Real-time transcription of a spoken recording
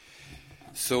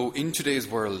So in today's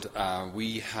world,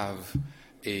 we have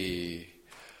a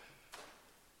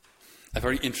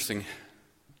very interesting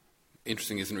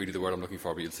isn't really the word I'm looking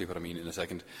for, but you'll see what I mean in a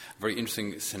second. A very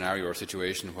interesting scenario or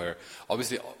situation where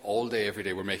obviously all day, every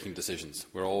day, we're making decisions.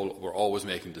 We're always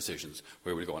making decisions.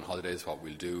 Where we'll go on holidays, what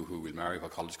we'll do, who we'll marry,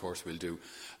 what college course we'll do,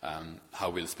 how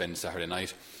we'll spend Saturday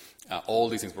night. All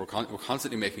these things, we're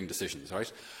constantly making decisions, right?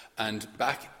 And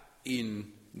back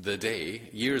in the day,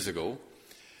 years ago,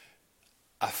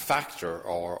 a factor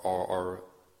or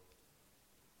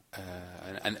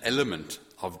an element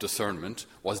of discernment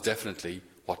was definitely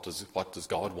what does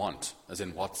God want, as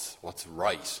in what's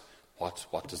right,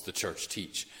 what does the church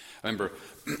teach. I remember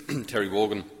Terry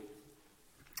Wogan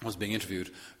was being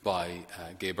interviewed by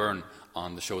Gay Byrne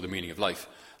on the show The Meaning of Life,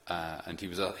 and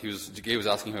Gay was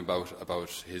asking him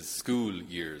about his school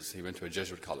years. He went to a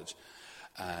Jesuit college,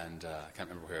 and I can't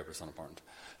remember where, but it's not important.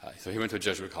 So he went to a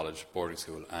Jesuit college, boarding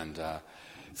school, and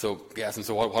so he asked him,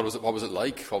 so what was it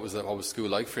like? What was school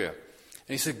like for you? And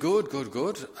he said, good.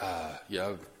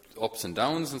 Yeah, ups and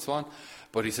downs and so on.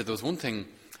 But he said there was one thing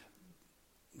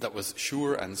that was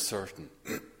sure and certain.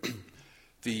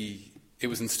 It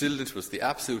was instilled into us the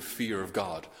absolute fear of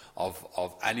God,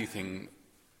 of anything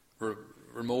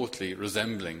remotely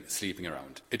resembling sleeping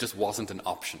around. It just wasn't an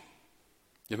option.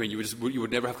 I mean, you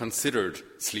would never have considered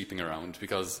sleeping around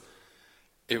because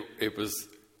it was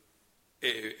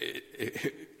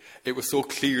so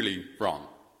clearly wrong.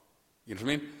 You know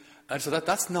what I mean? And so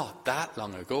that's not that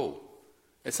long ago.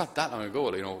 It's not that long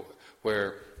ago,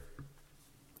 where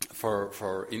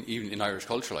even in Irish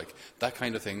culture, like that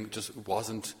kind of thing just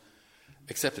wasn't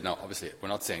accepted. Now, obviously, we're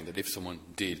not saying that if someone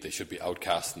did, they should be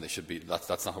outcast and they should be.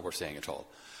 That's not what we're saying at all.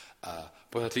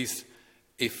 But at least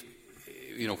if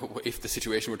the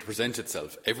situation were to present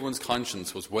itself, everyone's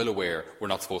conscience was well aware we're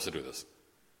not supposed to do this.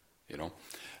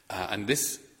 And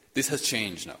this has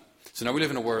changed now. So now we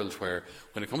live in a world where,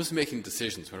 when it comes to making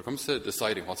decisions, when it comes to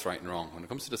deciding what's right and wrong, when it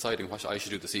comes to deciding what I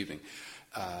should do this evening,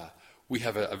 we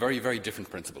have a very, very different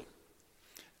principle.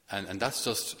 And that's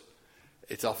just,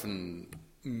 it's often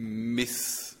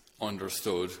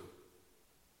misunderstood,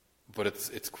 but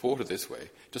it's quoted this way: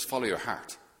 just follow your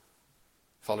heart.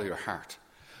 Follow your heart.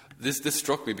 This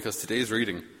struck me because today's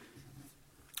reading,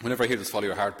 whenever I hear this follow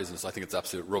your heart business, I think it's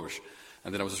absolute rubbish.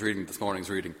 And then I was just reading this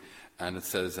morning's reading, and it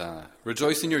says,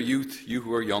 rejoice in your youth, you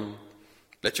who are young.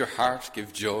 Let your heart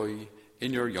give joy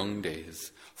in your young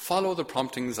days. Follow the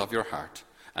promptings of your heart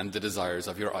and the desires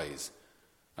of your eyes.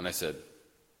 And I said,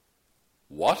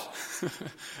 what?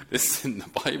 This is in the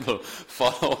Bible.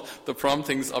 Follow the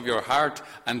promptings of your heart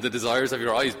and the desires of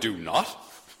your eyes. Do not.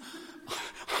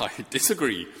 I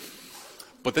disagree.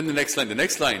 But then the next line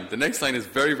is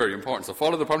very, very important. So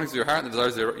follow the promptings of your heart and the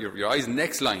desires of your eyes.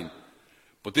 Next line.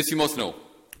 But this you must know,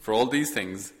 for all these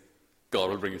things, God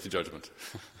will bring you to judgment.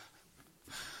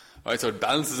 All right, so it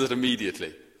balances it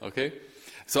immediately, okay?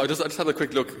 So I just had a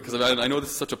quick look, because I know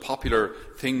this is such a popular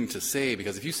thing to say,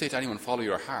 because if you say to anyone, follow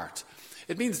your heart,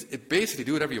 it means basically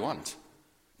do whatever you want.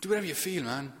 Do whatever you feel,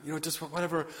 man. Just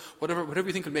whatever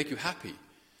you think will make you happy.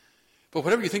 But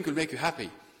whatever you think will make you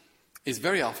happy is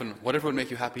very often whatever will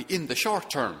make you happy in the short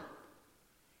term.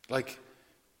 Like,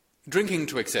 drinking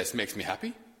to excess makes me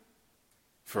happy.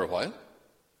 For a while.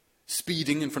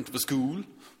 Speeding in front of a school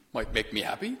might make me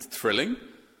happy. It's thrilling,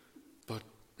 but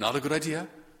not a good idea.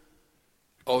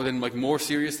 Oh, then like more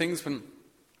serious things when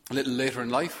a little later in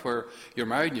life where you're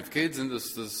married and you have kids and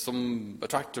there's some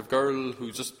attractive girl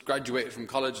who just graduated from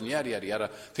college and yada, yada, yada,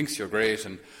 thinks you're great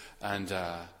and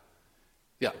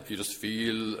you just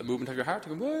feel a movement of your heart.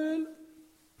 You go,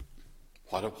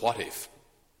 well, what if?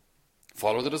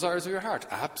 Follow the desires of your heart?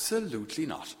 Absolutely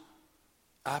not.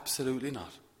 Absolutely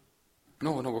not.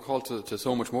 No, we're called to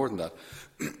so much more than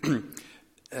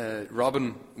that.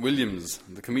 Robin Williams,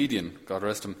 the comedian, God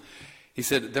rest him, he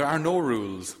said, there are no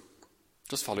rules,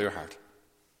 just follow your heart.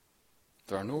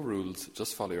 There are no rules,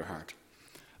 just follow your heart.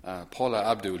 Paula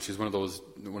Abdul, she's one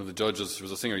of the judges. She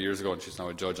was a singer years ago, and she's now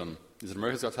a judge on, is it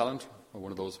America's Got Talent? Or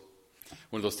one of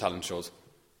those talent shows.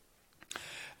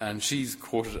 And she's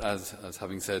quoted as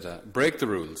having said, break the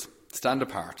rules, stand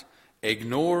apart,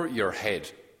 ignore your head,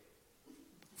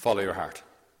 follow your heart.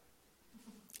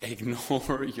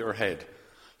 Ignore your head,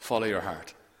 follow your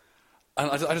heart. And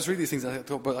I just read these things and I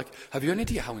thought, but have you any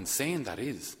idea how insane that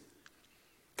is?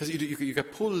 Because you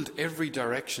get pulled every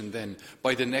direction then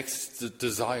by the next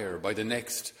desire, by the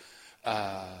next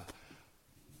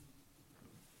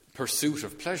pursuit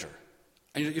of pleasure.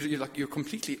 And you're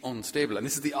completely unstable. And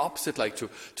this is the opposite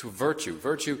to virtue.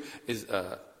 Virtue is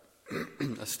a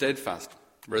steadfast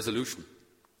resolution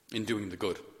in doing the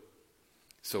good.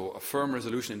 So a firm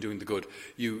resolution in doing the good.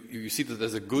 You see that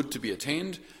there's a good to be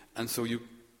attained, and so you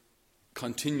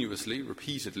continuously,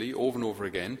 repeatedly, over and over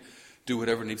again, do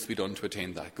whatever needs to be done to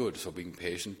attain that good. So being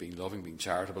patient, being loving, being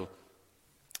charitable,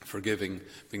 forgiving,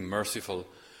 being merciful.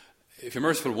 If you're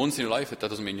merciful once in your life, that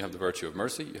doesn't mean you have the virtue of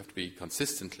mercy. You have to be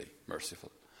consistently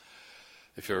merciful.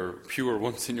 If you're pure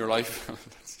once in your life,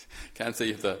 can't say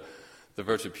you have the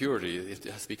virtue of purity. It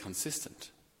has to be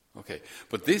consistent. Okay,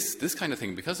 but this kind of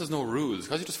thing, because there's no rules,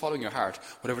 because you're just following your heart,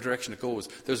 whatever direction it goes,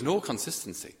 there's no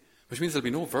consistency, which means there'll be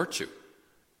no virtue.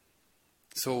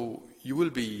 So you will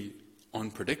be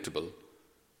unpredictable,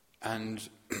 and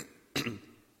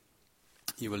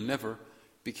you will never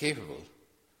be capable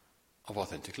of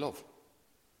authentic love.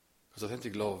 Because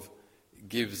authentic love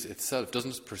gives itself,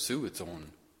 doesn't pursue its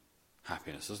own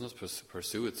happiness, doesn't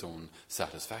pursue its own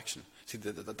satisfaction. See,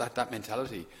 that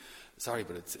mentality, sorry,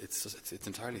 but it's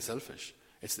entirely selfish.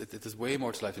 There's way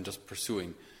more to life than just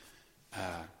pursuing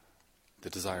the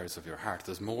desires of your heart.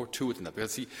 There's more to it than that.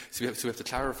 Because we have to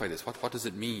clarify this. What does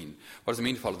it mean? What does it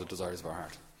mean to follow the desires of our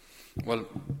heart? Well,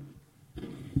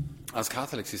 as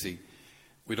Catholics, you see,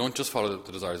 we don't just follow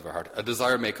the desires of our heart. A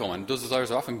desire may come, and those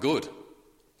desires are often good.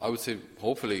 I would say,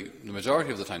 hopefully, the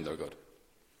majority of the time they're good.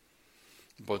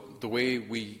 But the way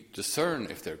we discern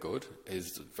if they're good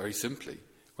is very simply,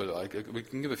 well, we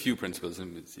can give a few principles,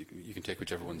 and you can take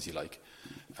whichever ones you like.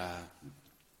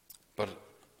 But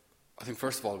I think,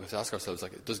 first of all, we have to ask ourselves,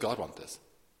 does God want this?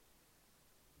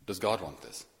 Does God want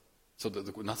this? So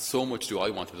not so much do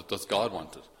I want it, but does God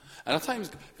want it? And at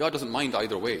times, God doesn't mind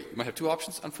either way. You might have two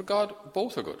options, and for God,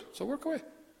 both are good. So work away.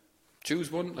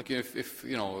 Choose one. Like if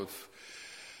you're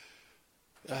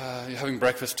having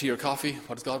breakfast, tea or coffee,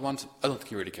 what does God want? I don't think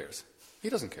he really cares. He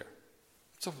doesn't care.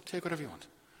 So take whatever you want.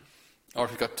 Or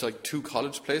if you've got two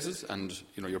college places and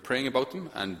you're praying about them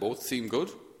and both seem good,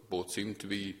 both seem to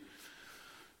be,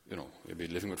 you'll be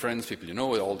living with friends, people it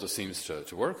all just seems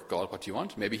to work. God, what do you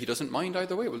want? Maybe he doesn't mind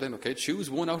either way. Well then, okay, choose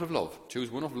one out of love. Choose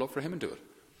one out of love for him and do it.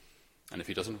 And if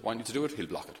he doesn't want you to do it, he'll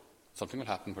block it. Something will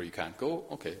happen where you can't go.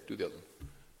 Okay, do the other one.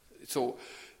 So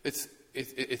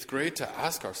it's great to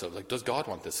ask ourselves, does God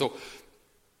want this? So,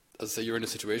 as I say, you're in a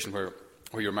situation where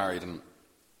you're married and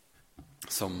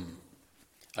some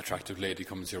attractive lady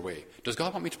comes your way. Does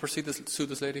God want me to pursue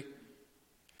this lady?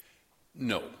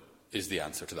 No, is the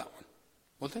answer to that one.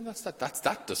 Well, then that's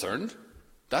that discerned.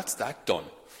 That's that done.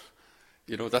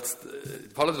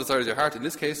 Follow the desires of your heart. In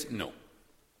this case, no.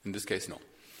 In this case, no.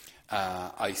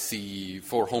 I see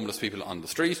 4 homeless people on the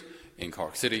street in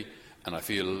Cork City, and I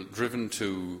feel driven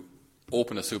to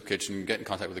open a soup kitchen, get in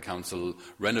contact with the council,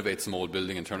 renovate some old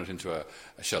building and turn it into a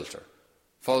shelter.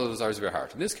 Follow the desires of your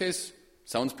heart. In this case,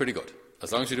 sounds pretty good.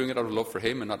 As long as you're doing it out of love for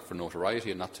him and not for notoriety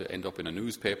and not to end up in a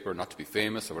newspaper, not to be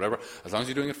famous or whatever, as long as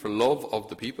you're doing it for love of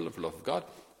the people and for love of God,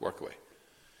 work away.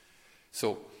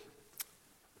 So,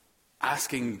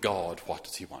 asking God, what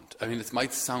does he want? I mean, it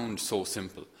might sound so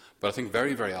simple, but I think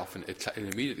very, very often it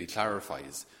immediately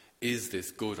clarifies, is this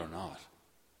good or not?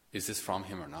 Is this from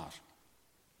him or not?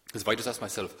 Because if I just ask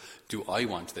myself, do I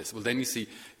want this? Well, then you see,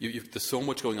 there's so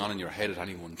much going on in your head at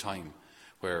any one time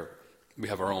where we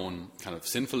have our own kind of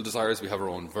sinful desires, we have our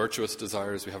own virtuous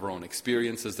desires, we have our own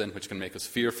experiences then which can make us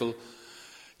fearful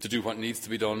to do what needs to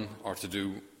be done or to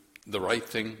do the right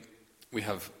thing. We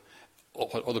have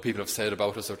what other people have said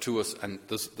about us or to us, and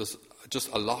there's just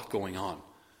a lot going on.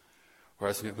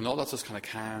 Whereas when all that's just kind of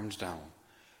calmed down,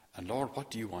 and Lord,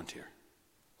 what do you want here?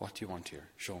 What do you want here?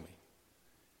 Show me.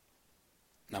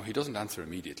 Now, he doesn't answer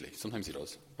immediately. Sometimes he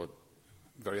does, but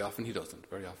very often he doesn't.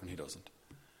 Very often he doesn't.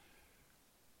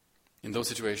 In those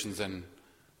situations, then,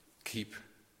 keep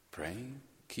praying,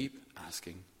 keep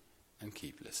asking, and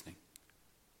keep listening.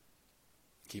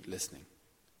 Keep listening.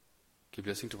 Keep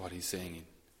listening to what he's saying.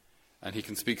 And he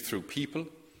can speak through people.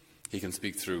 He can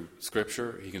speak through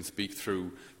Scripture. He can speak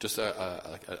through just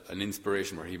an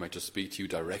inspiration where he might just speak to you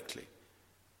directly.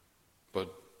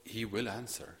 But he will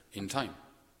answer in time.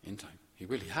 In time. He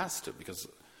will. He has to, because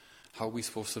how are we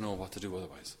supposed to know what to do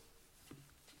otherwise?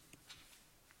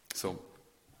 So,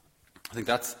 I think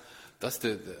that's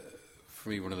for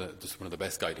me one of the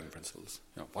best guiding principles.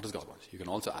 What does God want? You can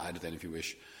also add then, if you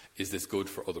wish, is this good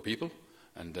for other people?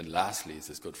 And then lastly, is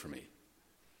this good for me?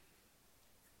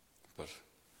 But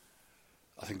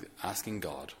I think asking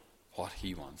God what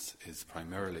he wants is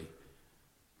primarily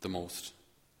the most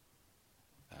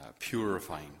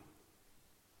purifying,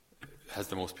 has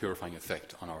the most purifying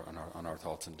effect on our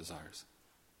thoughts and desires.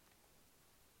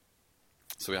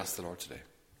 So we ask the Lord today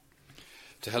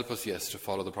to help us, yes, to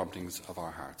follow the promptings of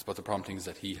our hearts, but the promptings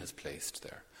that he has placed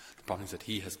there, the promptings that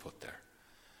he has put there,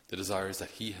 the desires that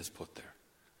he has put there,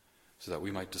 so that we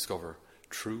might discover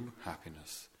true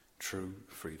happiness, true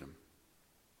freedom,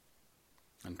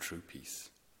 and true peace.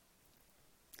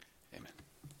 Amen.